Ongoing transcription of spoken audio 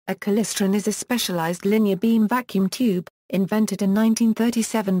A klystron is a specialized linear beam vacuum tube, invented in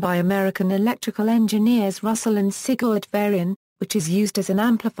 1937 by American electrical engineers Russel and Sigurd Varian, which is used as an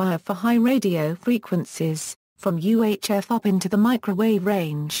amplifier for high radio frequencies, from UHF up into the microwave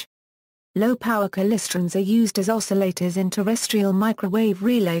range. Low-power klystrons are used as oscillators in terrestrial microwave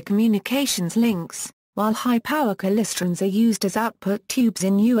relay communications links, while high-power klystrons are used as output tubes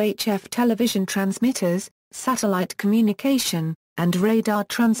in UHF television transmitters, satellite communication, and radar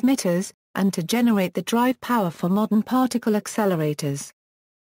transmitters, and to generate the drive power for modern particle accelerators.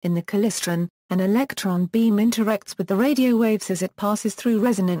 In the klystron, an electron beam interacts with the radio waves as it passes through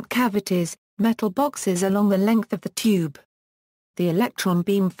resonant cavities, metal boxes along the length of the tube. The electron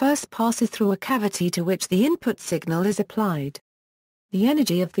beam first passes through a cavity to which the input signal is applied. The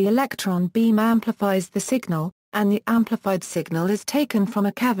energy of the electron beam amplifies the signal, and the amplified signal is taken from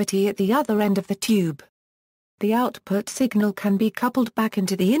a cavity at the other end of the tube. The output signal can be coupled back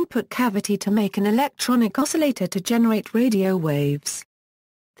into the input cavity to make an electronic oscillator to generate radio waves.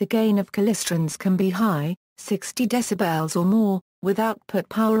 The gain of klystrons can be high, 60 decibels or more, with output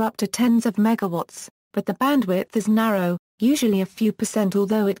power up to tens of megawatts, but the bandwidth is narrow, usually a few percent,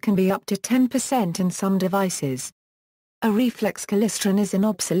 although it can be up to 10% in some devices. A reflex klystron is an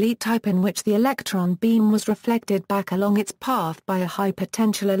obsolete type in which the electron beam was reflected back along its path by a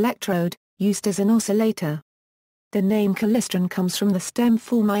high-potential electrode, used as an oscillator. The name klystron comes from the stem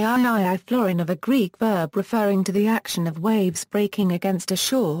form florin of a Greek verb referring to the action of waves breaking against a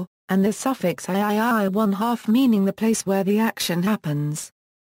shore, and the suffix -1/2 meaning the place where the action happens.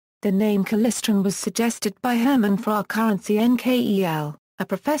 The name klystron was suggested by Hermann Fra Nkel, a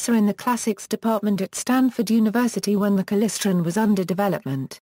professor in the classics department at Stanford University when the klystron was under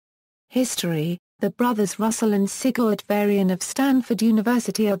development. History: the brothers Russel and Sigurd Varian of Stanford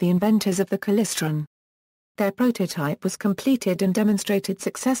University are the inventors of the klystron. Their prototype was completed and demonstrated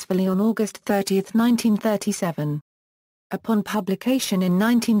successfully on August 30, 1937. Upon publication in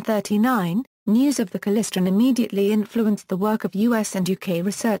 1939, news of the klystron immediately influenced the work of US and UK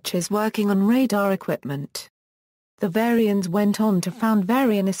researchers working on radar equipment. The Varians went on to found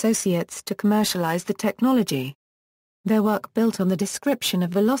Varian Associates to commercialize the technology. Their work built on the description of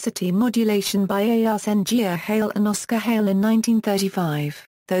velocity modulation by Arsene Hale and Oscar Hale in 1935,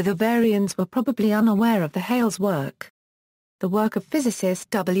 though the Varians were probably unaware of the Hale's work. The work of physicist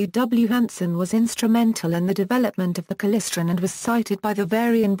W. W. Hansen was instrumental in the development of the klystron and was cited by the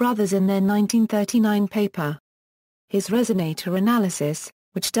Varian brothers in their 1939 paper. His resonator analysis,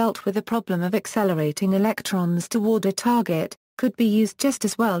 which dealt with the problem of accelerating electrons toward a target, could be used just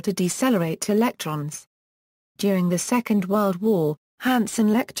as well to decelerate electrons. During the Second World War,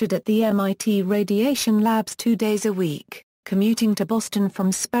 Hansen lectured at the MIT Radiation Labs 2 days a week, commuting to Boston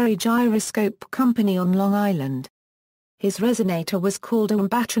from Sperry Gyroscope Company on Long Island. His resonator was called a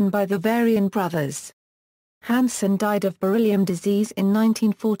Batron by the Varian brothers. Hansen died of beryllium disease in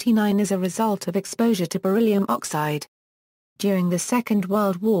 1949 as a result of exposure to beryllium oxide. During the Second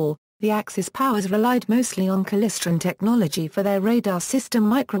World War, the Axis powers relied mostly on klystron technology for their radar system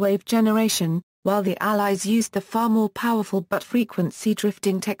microwave generation, while the Allies used the far more powerful but frequency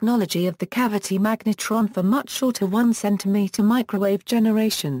drifting technology of the cavity magnetron for much shorter 1 cm microwave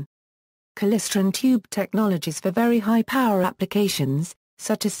generation. Klystron tube technologies for very high-power applications,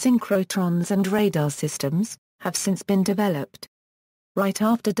 such as synchrotrons and radar systems, have since been developed. Right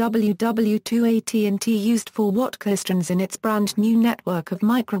after WW2 AT&T used 4-watt klystrons in its brand-new network of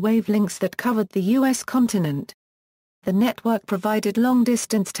microwave links that covered the U.S. continent. The network provided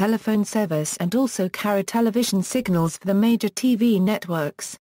long-distance telephone service and also carried television signals for the major TV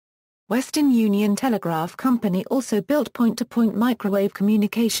networks. Western Union Telegraph Company also built point-to-point microwave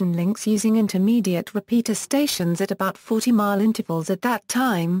communication links using intermediate repeater stations at about 40-mile intervals at that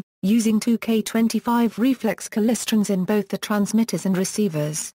time, using 2K25 reflex klystrons in both the transmitters and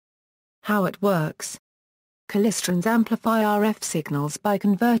receivers. How it works. Klystrons amplify RF signals by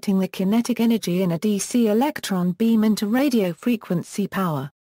converting the kinetic energy in a DC electron beam into radio frequency power.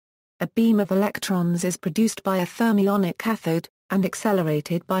 A beam of electrons is produced by a thermionic cathode, and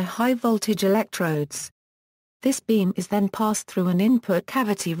accelerated by high-voltage electrodes. This beam is then passed through an input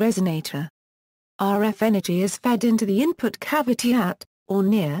cavity resonator. RF energy is fed into the input cavity at, or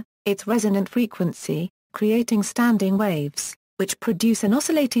near, its resonant frequency, creating standing waves, which produce an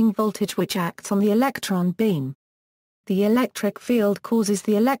oscillating voltage which acts on the electron beam. The electric field causes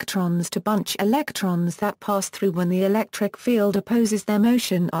the electrons to bunch. Electrons that pass through when the electric field opposes their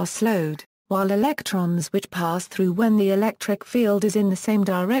motion are slowed, while electrons which pass through when the electric field is in the same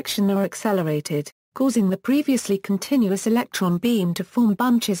direction are accelerated, causing the previously continuous electron beam to form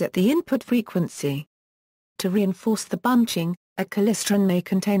bunches at the input frequency. To reinforce the bunching, a klystron may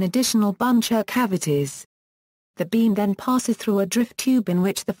contain additional buncher cavities. The beam then passes through a drift tube in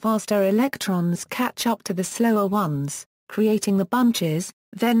which the faster electrons catch up to the slower ones, creating the bunches,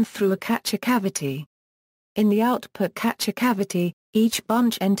 then through a catcher cavity. In the output catcher cavity, each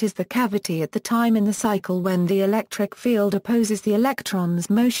bunch enters the cavity at the time in the cycle when the electric field opposes the electrons'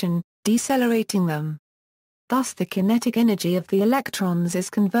 motion, decelerating them. Thus the kinetic energy of the electrons is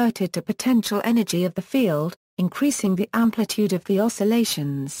converted to potential energy of the field, increasing the amplitude of the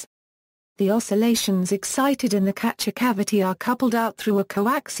oscillations. The oscillations excited in the catcher cavity are coupled out through a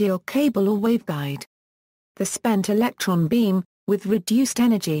coaxial cable or waveguide. The spent electron beam, with reduced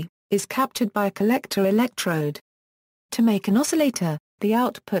energy, is captured by a collector electrode. To make an oscillator, the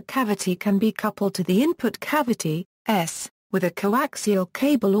output cavity can be coupled to the input cavity, S, with a coaxial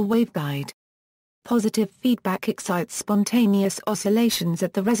cable or waveguide. Positive feedback excites spontaneous oscillations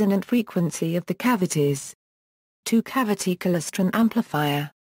at the resonant frequency of the cavities. Two-cavity klystron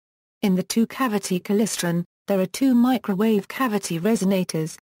amplifier. In the two-cavity klystron, there are two microwave cavity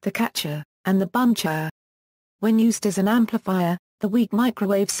resonators, the catcher, and the buncher. When used as an amplifier, the weak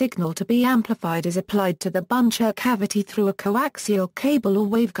microwave signal to be amplified is applied to the buncher cavity through a coaxial cable or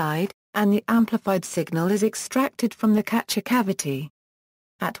waveguide, and the amplified signal is extracted from the catcher cavity.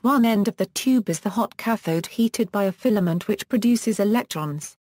 At one end of the tube is the hot cathode heated by a filament which produces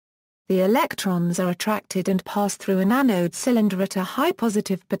electrons. The electrons are attracted and pass through an anode cylinder at a high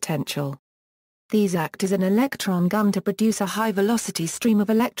positive potential. These act as an electron gun to produce a high-velocity stream of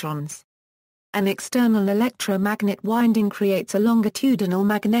electrons. An external electromagnet winding creates a longitudinal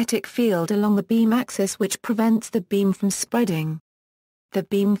magnetic field along the beam axis which prevents the beam from spreading. The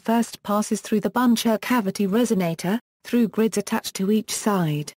beam first passes through the buncher cavity resonator, through grids attached to each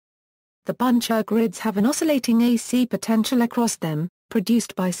side. The buncher grids have an oscillating AC potential across them,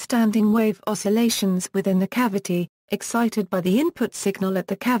 produced by standing wave oscillations within the cavity, excited by the input signal at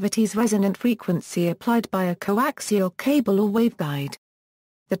the cavity's resonant frequency applied by a coaxial cable or waveguide.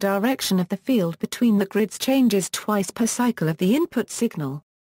 The direction of the field between the grids changes twice per cycle of the input signal.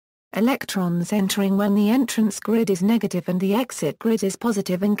 Electrons entering when the entrance grid is negative and the exit grid is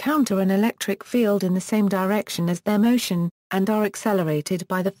positive encounter an electric field in the same direction as their motion, and are accelerated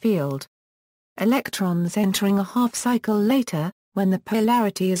by the field. Electrons entering a half cycle later, when the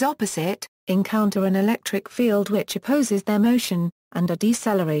polarity is opposite, encounter an electric field which opposes their motion, and are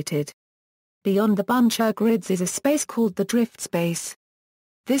decelerated. Beyond the buncher grids is a space called the drift space.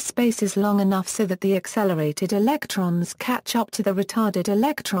 This space is long enough so that the accelerated electrons catch up to the retarded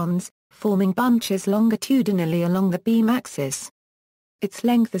electrons, forming bunches longitudinally along the beam axis. Its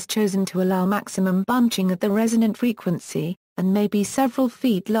length is chosen to allow maximum bunching at the resonant frequency, and may be several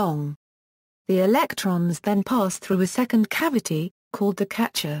feet long. The electrons then pass through a second cavity, called the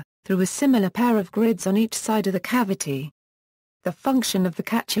catcher, through a similar pair of grids on each side of the cavity. The function of the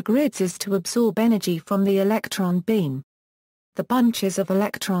catcher grids is to absorb energy from the electron beam. The bunches of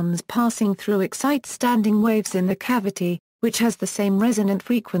electrons passing through excite standing waves in the cavity, which has the same resonant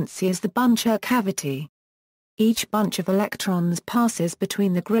frequency as the buncher cavity. Each bunch of electrons passes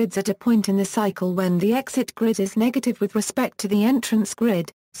between the grids at a point in the cycle when the exit grid is negative with respect to the entrance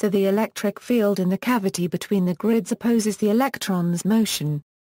grid, so the electric field in the cavity between the grids opposes the electron's motion.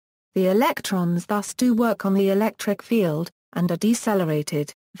 The electrons thus do work on the electric field, and are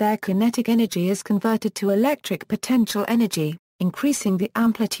decelerated. Their kinetic energy is converted to electric potential energy, increasing the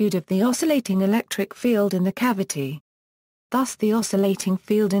amplitude of the oscillating electric field in the cavity. Thus the oscillating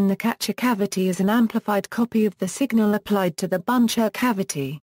field in the catcher cavity is an amplified copy of the signal applied to the buncher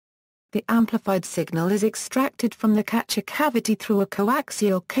cavity. The amplified signal is extracted from the catcher cavity through a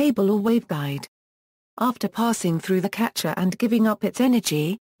coaxial cable or waveguide. After passing through the catcher and giving up its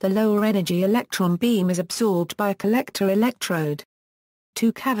energy, the lower energy electron beam is absorbed by a collector electrode.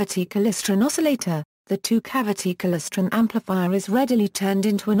 Two-cavity klystron oscillator. The two-cavity klystron amplifier is readily turned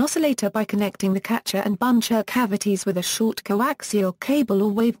into an oscillator by connecting the catcher and buncher cavities with a short coaxial cable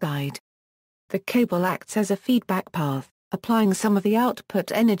or waveguide. The cable acts as a feedback path, applying some of the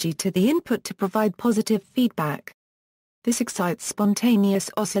output energy to the input to provide positive feedback. This excites spontaneous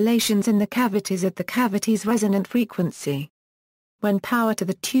oscillations in the cavities at the cavity's resonant frequency. When power to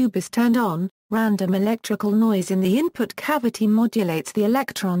the tube is turned on, random electrical noise in the input cavity modulates the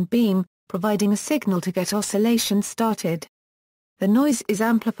electron beam, providing a signal to get oscillation started. The noise is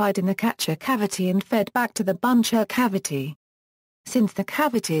amplified in the catcher cavity and fed back to the buncher cavity. Since the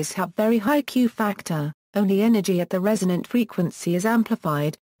cavities have very high Q factor, only energy at the resonant frequency is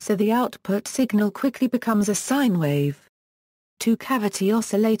amplified, so the output signal quickly becomes a sine wave. Two-cavity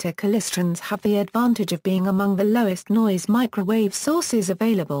oscillator klystrons have the advantage of being among the lowest noise microwave sources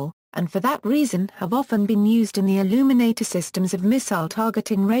available, and for that reason have often been used in the illuminator systems of missile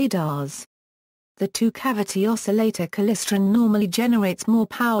targeting radars. The two-cavity oscillator klystron normally generates more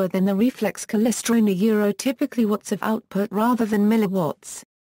power than the reflex klystron, typically watts of output rather than milliwatts.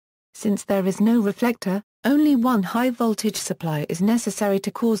 Since there is no reflector, only one high-voltage supply is necessary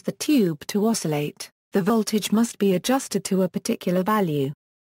to cause the tube to oscillate. The voltage must be adjusted to a particular value.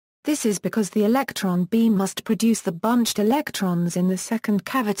 This is because the electron beam must produce the bunched electrons in the second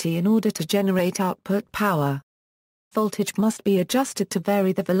cavity in order to generate output power. Voltage must be adjusted to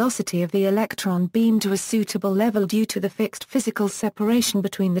vary the velocity of the electron beam to a suitable level due to the fixed physical separation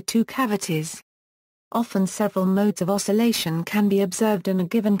between the two cavities. Often several modes of oscillation can be observed in a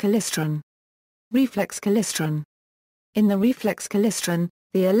given klystron. Reflex klystron. In the reflex klystron,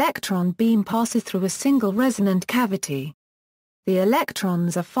 the electron beam passes through a single resonant cavity. The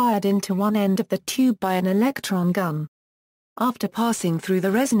electrons are fired into one end of the tube by an electron gun. After passing through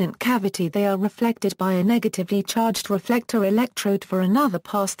the resonant cavity, they are reflected by a negatively charged reflector electrode for another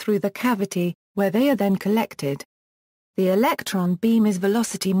pass through the cavity, where they are then collected. The electron beam is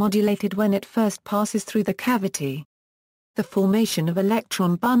velocity modulated when it first passes through the cavity. The formation of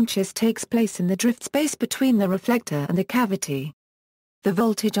electron bunches takes place in the drift space between the reflector and the cavity. The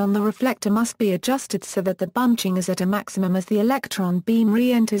voltage on the reflector must be adjusted so that the bunching is at a maximum as the electron beam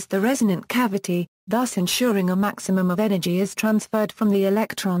re-enters the resonant cavity, thus ensuring a maximum of energy is transferred from the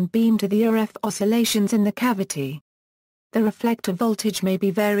electron beam to the RF oscillations in the cavity. The reflector voltage may be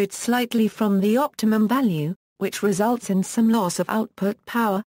varied slightly from the optimum value, which results in some loss of output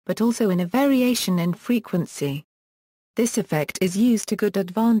power, but also in a variation in frequency. This effect is used to good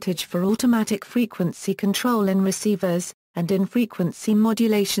advantage for automatic frequency control in receivers, and in frequency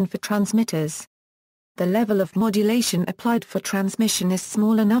modulation for transmitters. The level of modulation applied for transmission is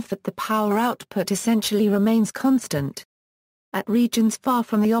small enough that the power output essentially remains constant. At regions far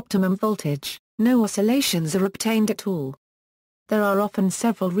from the optimum voltage, no oscillations are obtained at all. There are often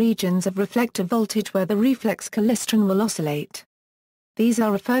several regions of reflector voltage where the reflex klystron will oscillate. These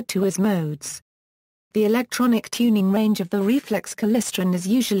are referred to as modes. The electronic tuning range of the reflex klystron is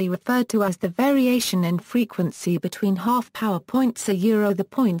usually referred to as the variation in frequency between half power points, the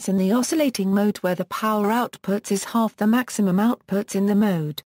points in the oscillating mode where the power outputs is half the maximum outputs in the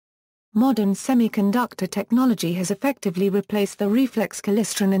mode. Modern semiconductor technology has effectively replaced the reflex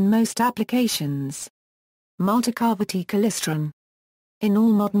klystron in most applications. Multi-cavity klystron. In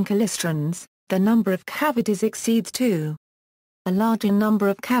all modern klystrons, the number of cavities exceeds 2. A larger number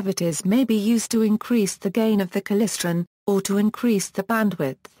of cavities may be used to increase the gain of the klystron, or to increase the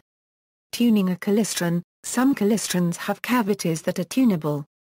bandwidth. Tuning a klystron. Some klystrons have cavities that are tunable.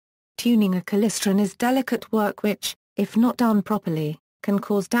 Tuning a klystron is delicate work which, if not done properly, can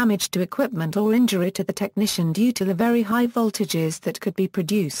cause damage to equipment or injury to the technician due to the very high voltages that could be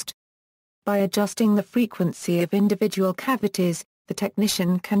produced. By adjusting the frequency of individual cavities, the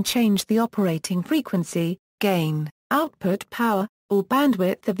technician can change the operating frequency, gain, output power, or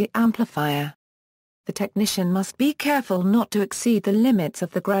bandwidth of the amplifier. The technician must be careful not to exceed the limits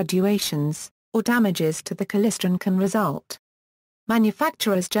of the graduations, or damages to the klystron can result.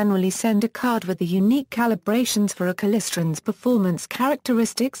 Manufacturers generally send a card with the unique calibrations for a klystron's performance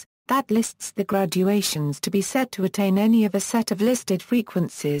characteristics, that lists the graduations to be set to attain any of a set of listed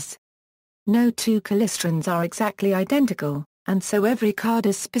frequencies. No two klystrons are exactly identical, and so every card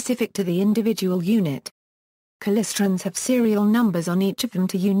is specific to the individual unit. Klystrons have serial numbers on each of them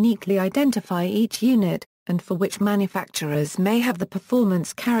to uniquely identify each unit, and for which manufacturers may have the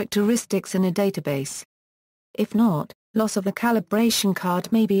performance characteristics in a database. If not, loss of the calibration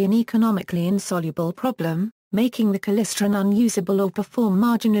card may be an economically insoluble problem, making the klystron unusable or perform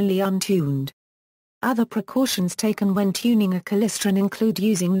marginally untuned. Other precautions taken when tuning a klystron include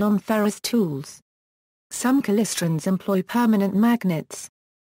using non-ferrous tools. Some klystrons employ permanent magnets.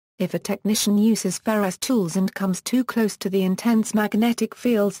 If a technician uses ferrous tools and comes too close to the intense magnetic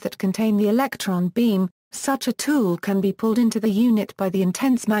fields that contain the electron beam, such a tool can be pulled into the unit by the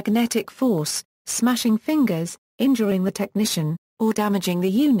intense magnetic force, smashing fingers, injuring the technician, or damaging the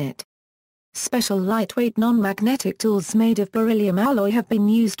unit. Special lightweight non-magnetic tools made of beryllium alloy have been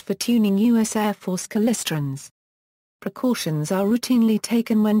used for tuning U.S. Air Force klystrons. Precautions are routinely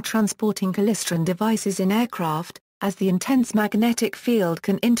taken when transporting klystron devices in aircraft, as the intense magnetic field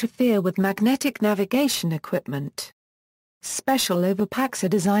can interfere with magnetic navigation equipment. Special overpacks are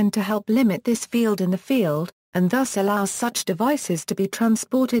designed to help limit this field in the field, and thus allow such devices to be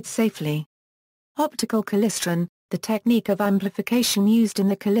transported safely. Optical Cholesterin. The technique of amplification used in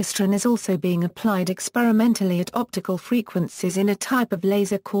the klystron is also being applied experimentally at optical frequencies in a type of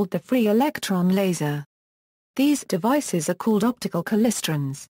laser called the free electron laser. These devices are called optical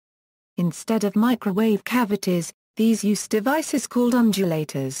cholesterins. Instead of microwave cavities, these use devices called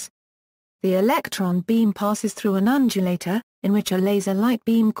undulators. The electron beam passes through an undulator, in which a laser light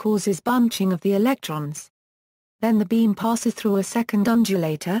beam causes bunching of the electrons. Then the beam passes through a second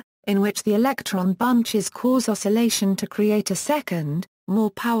undulator, in which the electron bunches cause oscillation to create a second,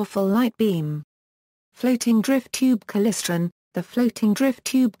 more powerful light beam. Floating drift tube klystron. The floating drift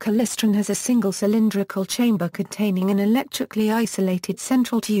tube klystron has a single cylindrical chamber containing an electrically isolated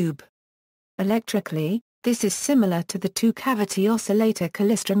central tube. Electrically, this is similar to the two-cavity oscillator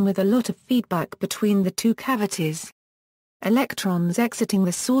klystron with a lot of feedback between the two cavities. Electrons exiting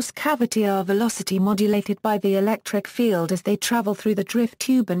the source cavity are velocity modulated by the electric field as they travel through the drift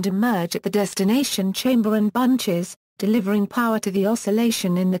tube and emerge at the destination chamber in bunches, delivering power to the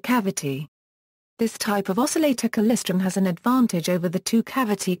oscillation in the cavity. This type of oscillator klystron has an advantage over the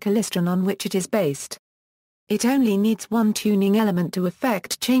two-cavity klystron on which it is based. It only needs one tuning element to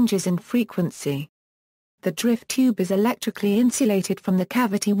affect changes in frequency. The drift tube is electrically insulated from the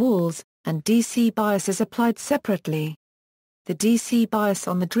cavity walls, and DC bias is applied separately. The DC bias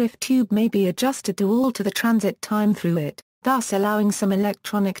on the drift tube may be adjusted to alter the transit time through it, thus allowing some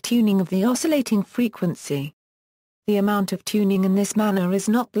electronic tuning of the oscillating frequency. The amount of tuning in this manner is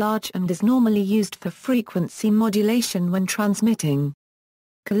not large and is normally used for frequency modulation when transmitting.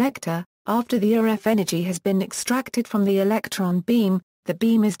 Collector. After the RF energy has been extracted from the electron beam, the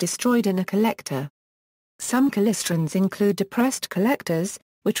beam is destroyed in a collector. Some klystrons include depressed collectors,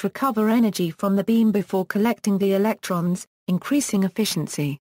 which recover energy from the beam before collecting the electrons, increasing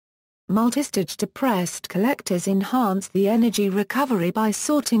efficiency. Multistage depressed collectors enhance the energy recovery by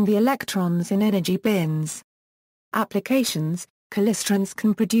sorting the electrons in energy bins. Applications. Klystrons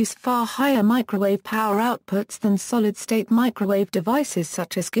can produce far higher microwave power outputs than solid-state microwave devices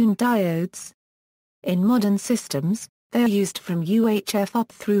such as GaN diodes. In modern systems, they are used from UHF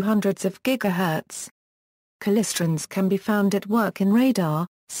up through hundreds of gigahertz. Klystrons can be found at work in radar,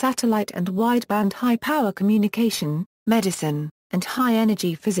 satellite and wideband high-power communication, medicine, and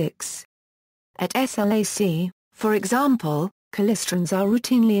high-energy physics. At SLAC, for example, klystrons are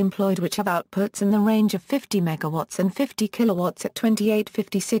routinely employed which have outputs in the range of 50 megawatts and 50 kilowatts at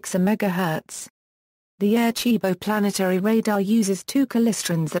 2856 MHz. The Arecibo planetary radar uses two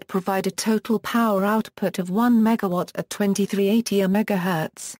klystrons that provide a total power output of 1 megawatt at 2380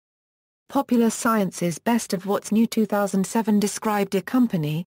 MHz. Popular Science's Best of What's New 2007 described a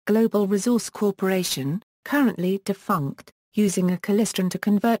company, Global Resource Corporation, currently defunct, using a klystron to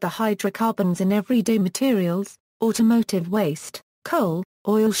convert the hydrocarbons in everyday materials, automotive waste, coal,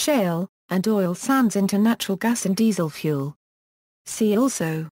 oil shale, and oil sands into natural gas and diesel fuel. See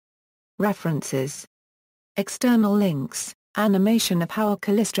also. References. External links, animation of how a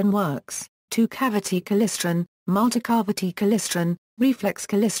klystron works, two-cavity klystron, multi-cavity klystron, reflex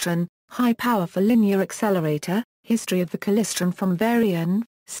klystron, high power for linear accelerator, history of the klystron from Varian,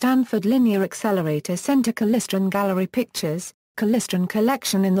 Stanford Linear Accelerator Center Klystron Gallery Pictures, Klystron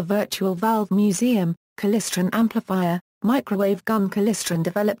Collection in the Virtual Valve Museum, Klystron Amplifier, microwave gun klystron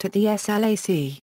developed at the SLAC.